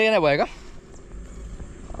ഏതായാലും കാസ്റ്റിംഗ് ചെയ്യാനേ പോയേക്കാം.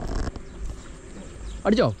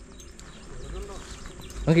 അടിച്ചോ?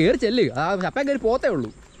 നമുക്ക് കയറി ചെല്ല്, ആ ചപ്പൻ കയറി പോത്തേ ഉള്ളൂ.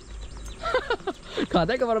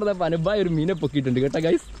 കഥയൊക്കെ പറഞ്ഞത് അനുഭായ ഒരു മീനെ പൊക്കിയിട്ടുണ്ട് കേട്ടോ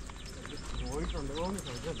ഗൈസ്.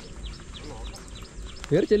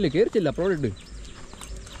 കയറി ചെല്ല് അപ്ലോഡിട്ട്.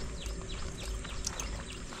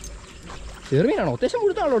 ചെറുമീനാണോ? അത്യാവശ്യം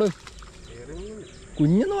മുഴുത്താണോട്.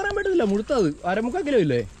 കുഞ്ഞെന്ന് പറയാൻ പറ്റത്തില്ല, മുഴുത്തത് 1/4 കിലോ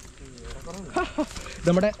ഇല്ലേ?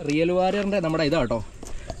 നമ്മുടെ റിയൽ വാരിയറിൻ്റെ നമ്മുടെ ഇതാട്ടോ.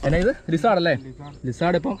 എന്നാ ഇത് ലിസാർഡല്ലേ?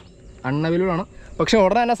 ലിസാർഡ് ഇപ്പം അൺഅവൈലബിൾ ആണ്. പക്ഷെ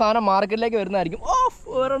ഉടനെ തന്നെ സാധനം മാർക്കറ്റിലേക്ക് വരുന്നതായിരിക്കും.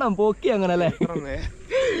 ഒരെണ്ണം പൊക്കി അങ്ങനെ അല്ലേ?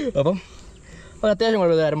 അപ്പം അത്യാവശ്യം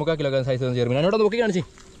കുഴപ്പമില്ല. 1/4 കിലോ സൈസ് ചെറുമീൻ. എന്നോട് നോക്കി കാണിച്ചേ.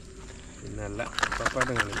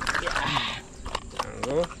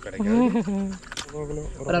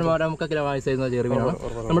 1/4 കിലോ സൈസ് ചെറുമീനാണ്.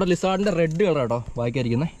 നമ്മുടെ ലിസാർഡിന്റെ റെഡ് കളർ കേട്ടോ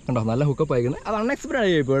വായിക്കാതിരിക്കുന്നത്. കണ്ടോ, നല്ല ഹുക്കപ്പ് അയക്കുന്നത്. അത് അൺഎക്സ്പെക്ടഡ്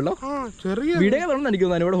ആയി പോയല്ലോ. വീഡിയോ കണ്ടോ എനിക്ക്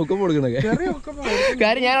ഇവിടെ ഹുക്കപ്പ് കൊടുക്കുന്നതൊക്കെ.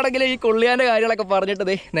 കാര്യം ഞാനാണെങ്കിൽ ഈ കൊള്ളിയാൻ്റെ കാര്യങ്ങളൊക്കെ പറഞ്ഞിട്ട്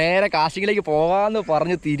നേരെ കാസ്റ്റിങ്ങിലേക്ക് പോകാമെന്ന്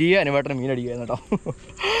പറഞ്ഞ് തിരികെ അനുവേട്ടന് മീൻ അടിക്കുകയാണ് കേട്ടോ.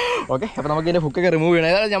 ഓക്കെ, അപ്പോൾ നമുക്ക് ഇതിൻ്റെ ഹുക്കൊക്കെ റിമൂവ് ചെയ്യണം.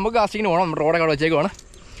 ഏതായാലും നമുക്ക് കാസ്റ്റിങ്ങിന് പോകണം. നമ്മുടെ റോഡൊക്കെ അവിടെ വെച്ചേക്കുവാണ്.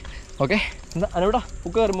 ഓക്കെ, എന്താ അനുവേട്ടാ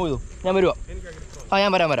ഹുക്കൊക്കെ റിമൂവ് ചെയ്തു? ഞാൻ വരുവാ.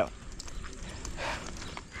 ഞാൻ വരാം.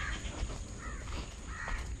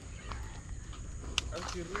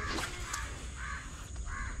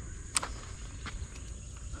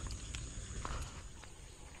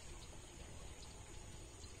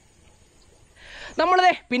 നമ്മളിതേ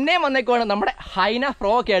പിന്നെയും വന്നേക്കുവാണ് നമ്മുടെ ഹൈന ഫ്രോ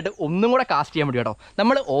ഒക്കെ ആയിട്ട് ഒന്നും കൂടെ കാസ്റ്റ് ചെയ്യാൻ വേണ്ടി കേട്ടോ.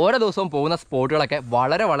 നമ്മൾ ഓരോ ദിവസവും പോകുന്ന സ്പോട്ടുകളൊക്കെ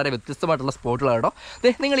വളരെ വളരെ വ്യത്യസ്തമായിട്ടുള്ള സ്പോട്ടുകളാണ് കേട്ടോ.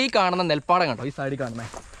 നിങ്ങൾ ഈ കാണുന്ന നെൽപ്പാടം കണ്ടോ, ഈ സൈഡിൽ കാണുന്നത്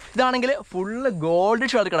ഇതാണെങ്കിൽ ഫുള്ള് ഗോൾഡ്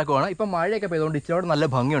ഷെയ്ഡ് കിടക്കുവാണ്. ഇപ്പം മഴയൊക്കെ പെയ്തുകൊണ്ട് ഇച്ചിരി നല്ല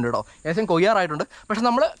ഭംഗിയുണ്ട് കേട്ടോ. ഏകദേശം കൊയ്യാറായിട്ടുണ്ട്. പക്ഷേ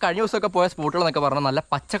നമ്മൾ കഴിഞ്ഞ ദിവസമൊക്കെ പോയ സ്പോട്ടുകളെന്നൊക്കെ പറഞ്ഞാൽ നല്ല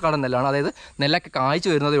പച്ചക്കളർ നെല്ലാണ്, അതായത് നെല്ലൊക്കെ കായ്ച്ചു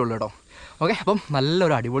വരുന്നതേ ഉള്ളൂ കേട്ടോ. ഓക്കെ, അപ്പം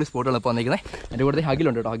നല്ലൊരു അടിപൊളി സ്പോട്ടുകൾ ഇപ്പോൾ വന്നിരിക്കുന്നത്. എൻ്റെ കൂടെ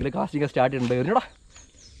അഖിലുണ്ട് കേട്ടോ. അഖിൽ കാസ്റ്റിംഗ് സ്റ്റാർട്ട് ചെയ്തിട്ടുണ്ട്. വരുന്നോടാ,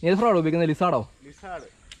 ഏത് ഫ്രോഡോ ഉപയോഗിക്കുന്നത്? ലിസാർഡോ?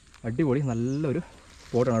 അടിപൊളി നല്ലൊരു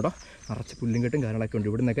സ്പോട്ടാണ് കേട്ടോ. നിറച്ച് പുല്ലും കെട്ടും കാര്യങ്ങളൊക്കെ ഉണ്ട്.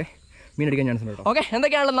 ഇവിടെ നിന്നൊക്കെ മീൻ അടിക്കാൻ ചാൻസ് ഉണ്ട് കേട്ടോ. ഓക്കെ,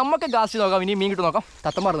 എന്തൊക്കെയാണല്ലോ നമുക്ക് കാസ്റ്റ് നോക്കാം. ഇനി മീൻ കിട്ടും നോക്കാം.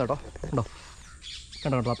 തത്തം പറന്ന് കേട്ടോ.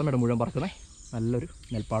 കണ്ടോ തത്തമ്മയുടെ മുഴുവൻ പറക്കുന്നത്. നല്ലൊരു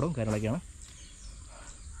നെൽപ്പാടവും കാര്യങ്ങളൊക്കെയാണ്.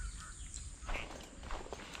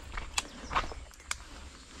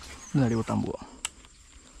 ഇന്ന് അടി പൊട്ടാൻ പോവാം.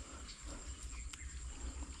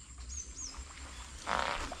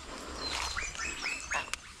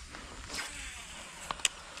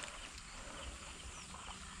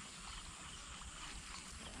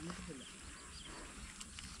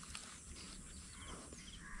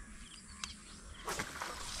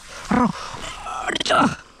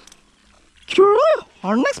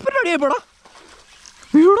 അൺഎക്സ്പെക്ടഡ് അടിയായിപ്പോടാ.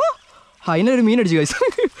 വീടോ അതിനൊരു മീൻ അടിച്ചു ഗൈസ്.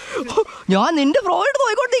 ഞാൻ നിന്റെ ഫ്രോയിട്ട്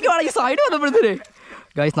നോക്കിക്കൊണ്ടിരിക്കുവാണ് ഈ സൈഡ് വന്നപ്പോഴത്തേന്.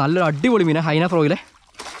 ഗൈസ് നല്ലൊരു അടിപൊളി മീനാണ് ഹൈന ഫ്രോയിലെ.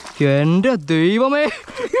 എൻ്റെ ദൈവമേ,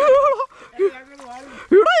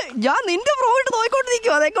 ഇവിടെ ഞാൻ നിന്റെ ഫ്രോയിട്ട്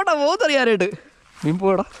നോക്കിക്കൊണ്ടിരിക്കുക. അതേക്കോട്ടെ പോകുന്നറിയാനായിട്ട്. മീൻ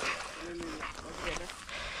പോടാ.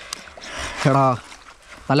 എടാ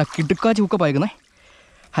നല്ല കിടുക്കാച്ചി ഉക്ക പായിക്കുന്നേ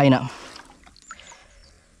ഹൈന.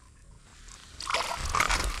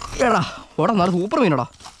 എടാ ഓടാ, നല്ല സൂപ്പർ മീനടാ.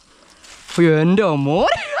 എൻ്റെ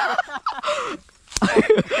മോൻ.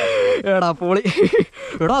 എടാ പൊളി.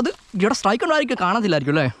 എടാ അത് ഇവിടെ സ്ട്രൈക്ക് ഉണ്ടായിരിക്കും,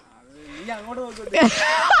 കാണത്തില്ലായിരിക്കും അല്ലേ?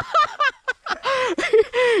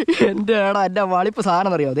 എൻ്റെ എടാ എൻ്റെ വാളിപ്പ്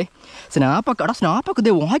സാധനം അറിയാം. അതെ സ്നാപ്പൊക്കെ. എടാ സ്നാപ്പൊക്കെ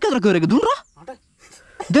ഇതേ വായിക്കാത്രൊക്കെ വരേക്കും. ഇതുണ്ടാ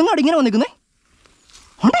ഇതെങ്ങാട് ഇങ്ങനെ വന്നിക്കുന്നേ.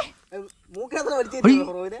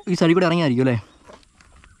 ഈ സൈഡിൽ കൂടെ ഇറങ്ങിയായിരിക്കും അല്ലേ?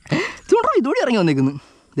 ഇതുകൊണ്ടാ ഇതുകൂടി ഇറങ്ങി വന്നേക്കുന്നു.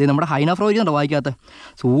 ഇതേ നമ്മുടെ ഹൈന ഫ്രോ ഇരിക്കുന്നുണ്ടോ വായിക്കാത്ത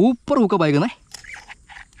സൂപ്പർ ഹൂക്ക വായിക്കുന്നേ.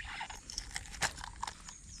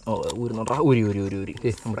 ഊരുന്നുണ്ടാ ഊരി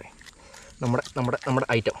നമ്മുടെ നമ്മുടെ നമ്മുടെ നമ്മുടെ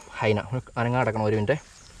ഐറ്റം ഹൈന അനങ്ങാടക്കണം. ഒരു മിനിറ്റ്.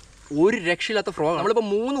 ഒരു രക്ഷയില്ലാത്ത ഫ്രോ. നമ്മളിപ്പോൾ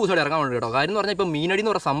 3 ദിവസമായിട്ട് ഇറങ്ങാൻ വേണ്ടി കേട്ടോ. കാര്യം എന്ന് പറഞ്ഞാൽ ഇപ്പം മീനടി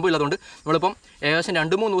എന്ന് പറഞ്ഞ സംഭവം ഇല്ലാത്തതുകൊണ്ട് നമ്മളിപ്പം ഏകദേശം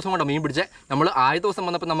 2-3 ദിവസം കൊണ്ടാണ് മീൻ പിടിച്ചത്. നമ്മൾ ആദ്യ ദിവസം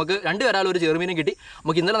വന്നപ്പോൾ നമുക്ക് 2 വരാലും ഒരു ചെറുമീനും കിട്ടി.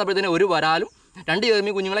 നമുക്ക് ഇന്നലെ വന്നപ്പോഴത്തേന് ഒരു വരാലും 2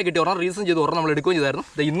 ചെറുമീൻ കുഞ്ഞുങ്ങളെ കിട്ടി. ഒരെണ്ണം റീസൺ ചെയ്തു, ഒരെണ്ണം നമ്മൾ എടുക്കുകയും ചെയ്തായിരുന്നു.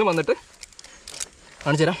 ഇത് ഇന്ന് വന്നിട്ട്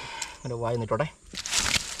കാണിച്ചു തരാം. എൻ്റെ വായ നിട്ടോട്ടെ.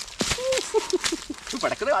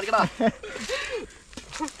 പടക്കത് കാണിക്കടാ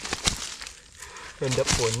എൻ്റെ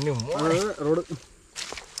പൊന്നും റോഡ്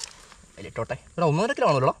അതിലിട്ടോട്ടെ. എടാ 1.5 കിലോ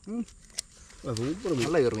ആണല്ലോ.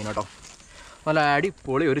 നല്ല ചെറുമീൻ കേട്ടോ. നല്ല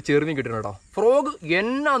അടിപൊളി ഒരു ചെറുമീൻ കിട്ടുന്നു കേട്ടോ. ഫ്രോഗ്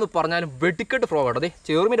എന്നാന്ന് പറഞ്ഞാലും വെടിക്കെട്ട് ഫ്രോഗ് കേട്ടോ. അതെ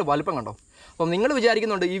ചെറുമീൻ്റെ വലുപ്പം കണ്ടോ. അപ്പം നിങ്ങൾ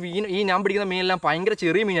വിചാരിക്കുന്നുണ്ട് ഈ ഞാൻ പിടിക്കുന്ന മീനെല്ലാം ഭയങ്കര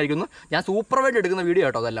ചെറിയ മീനായിരിക്കുന്നു. ഞാൻ സൂപ്പർവൈറ്റ് എടുക്കുന്ന വീഡിയോ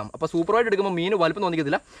കേട്ടോ അതെല്ലാം. അപ്പോൾ സൂപ്പർവൈറ്റ് എടുക്കുമ്പോൾ മീൻ വലുപ്പം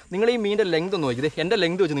തോന്നിക്കത്തില്ല. നിങ്ങൾ ഈ മീനിൻ്റെ ലെങ്ത് ഒന്ന് നോക്കിയത്. എൻ്റെ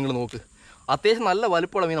ലെങ്ത് വെച്ച് നിങ്ങൾ നോക്ക്. അത്യാവശ്യം നല്ല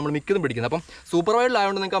വലുപ്പമുള്ള മീൻ നമ്മൾ മിക്കതും പിടിക്കുന്നത്. അപ്പം സൂപ്പർ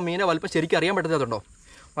വൈഡിലായതുകൊണ്ട് നിങ്ങൾക്ക് ആ മീനെ വലുപ്പം ശരിക്കും അറിയാൻ പറ്റുന്നതുണ്ടോ.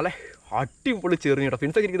 നല്ല അടിപൊളി ചെറുമീൻ കേട്ടോ,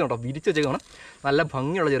 ഫിൻസൊക്കെ ഇരിക്കുന്നുണ്ടോ, വിരിച്ച് വെച്ചേക്കാണ്. നല്ല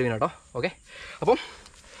ഭംഗിയുള്ള ചെറുമീൻ കേട്ടോ. ഓക്കെ, അപ്പം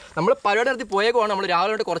നമ്മൾ പരിപാടി നടത്തി പോയേക്കുവാണ്. നമ്മൾ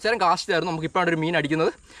രാവിലെ തൊട്ട് കുറച്ച് നേരം കാശിച്ചായിരുന്നു, നമുക്ക് ഇപ്പോൾ ഒരു മീൻ അടിക്കുന്നത്.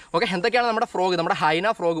 ഓക്കെ, എന്തൊക്കെയാണ് നമ്മുടെ ഫ്രോഗ്, നമ്മുടെ ഹൈന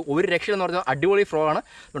ഫ്രോഗ് ഒരു രക്ഷയെന്ന് പറഞ്ഞാൽ അടിപൊളി ഫ്രോഗാണ്.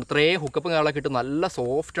 ഇത്രയും ഹുക്കപ്പും കാര്യങ്ങളൊക്കെ ഇട്ട് നല്ല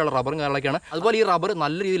സോഫ്റ്റുള്ള റബ്ബറും കാര്യങ്ങളൊക്കെയാണ്. അതുപോലെ ഈ റബ്ബർ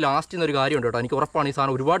നല്ല രീതിയിൽ ലാസ്റ്റ് ചെയ്യുന്ന ഒരു കാര്യമുണ്ട് കേട്ടോ. എനിക്ക് ഉറപ്പാണ് ഈ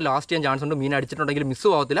സാധനം ഒരുപാട് ലാസ്റ്റ് ചെയ്യാൻ ചാൻസ് ഉണ്ട്. മീൻ അടിച്ചിട്ടുണ്ടെങ്കിൽ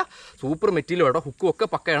മിസ്സ് ആവത്തില്ല. സൂപ്പർ മെറ്റീരിയൽ കേട്ടോ, ഹുക്കും ഒക്കെ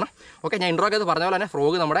പക്കയാണ്. ഓക്കെ, ഞാൻ ഇൻട്രോ ഒക്കെ പറഞ്ഞ പോലെ തന്നെ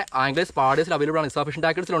ഫ്രോഗ് നമ്മുടെ ആംഗ്ലേസ് പാഡേഴ്സിൽ അവൈലബിൾ ആണ്. ഇസാ ഫിഷിംഗ്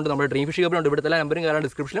ടാക്കിൾസിലുണ്ട്, നമ്മുടെ ഡ്രീം ഫിഷ് കേബിളുണ്ട്. ഇവിടുത്തെ നമ്പറും കാരണം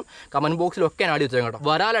ഡിസ്ക്രിപ്ഷനും കമന്റ് ബോക്സിലും ഒക്കെ ആഡ് ചെയ്ത് കേട്ടോ.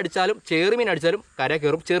 വരാലടിച്ചാലും ചെറുമീൻ അടിച്ചാലും കര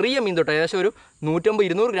കയറും. ചെറിയ മീൻ തൊട്ട് ഏകദേശം ഒരു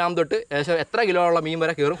 150-200 ഗ്രാം തൊട്ട് ഏകദേശം എത്ര കിലോ ഉള്ള മീൻ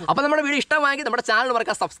വരെ കയറും. അപ്പോൾ നമ്മുടെ വീഡിയോ ഇഷ്ടമായെങ്കിൽ നമ്മുടെ ചാനൽ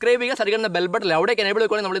മറക്കാം സബ്സ്ക്രൈബ് ചെയ്യുക, സരിക്കുന്ന ബെൽ ബട്ടൺ അവിടേക്ക് എനേബിൾ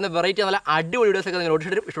ചെയ്തുകൊണ്ട് നമ്മൾ ഇന്ന് വെറൈറ്റി നല്ല അടിപൊളി വീഡിയോസ് ഒക്കെ നിങ്ങൾ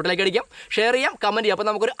നോട്ടിട്ട് ഇഷ്ടത്തിലേക്ക് അടിക്കാം, ഷെയർ ചെയ്യാം, കമന്റ് ചെയ്യാം. അപ്പോൾ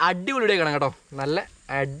നമുക്കൊരു അടിപൊളി വീഡിയോ കാണാം കേട്ടോ. നല്ല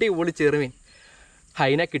അടിപൊളി ചെറുമീൻ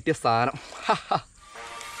ഹൈന കിട്ടിയ സാധനം.